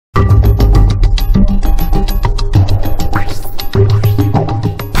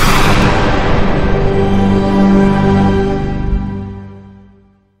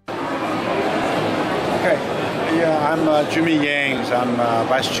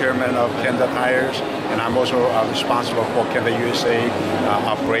Vice Chairman of Kenda Tires, and I'm also responsible for Kenda USA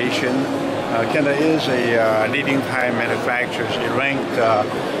operation. Kenda is a leading tire manufacturer. It ranked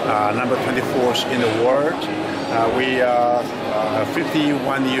number 24th in the world. We are a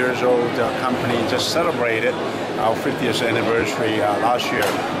 51 years old company, just celebrated our 50th anniversary last year.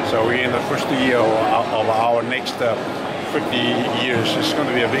 So we're in the first year of our next 50 years. It's going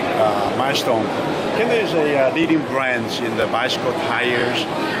to be a big milestone. Kenda is a leading brand in the bicycle tires,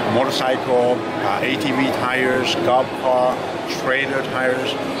 motorcycle, ATV tires, golf car, trailer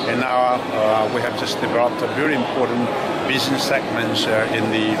tires, and now we have just developed a very important business segments in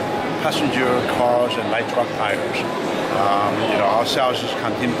the passenger cars and light truck tires. Our sales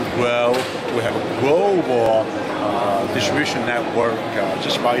continue to grow. We have a global distribution network.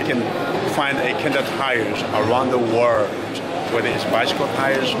 Just about you can find a Kenda tires around the world, whether it's bicycle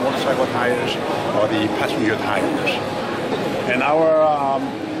tires, motorcycle tires, or the passenger tires. And our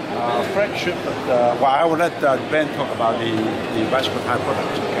flagship, well, I will let Ben talk about the bicycle tire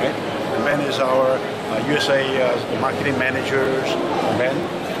products, okay? And Ben is our USA marketing manager. Ben?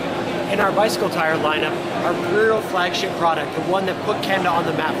 In our bicycle tire lineup, our real flagship product, the one that put Kenda on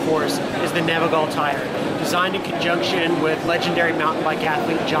the map for us, is the Navigal tire, designed in conjunction with legendary mountain bike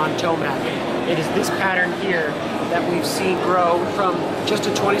athlete John Tomac. It is this pattern here that we've seen grow from just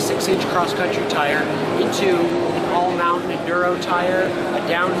a 26-inch cross-country tire into an all-mountain enduro tire, a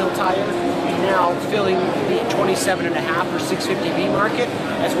downhill tire, and now filling the 27.5 or 650V market,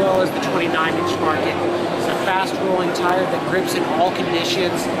 as well as the 29-inch market. It's a fast-rolling tire that grips in all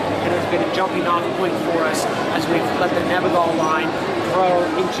conditions and has been a jumping-off point for us as we've let the Navigal line grow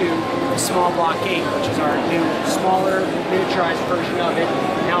into the small block 8, which is our new, smaller, miniaturized version of it,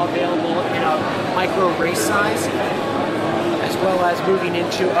 now available in a micro race size, as well as moving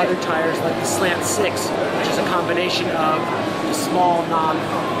into other tires like the Slant 6, which is a combination of the small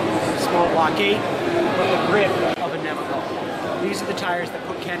block 8, but the grip of a Navigal. These are the tires that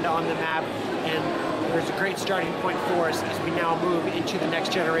put Kenda on the map, and there's a great starting point for us as we now move into the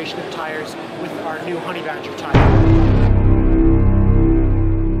next generation of tires with our new Honey Badger tire.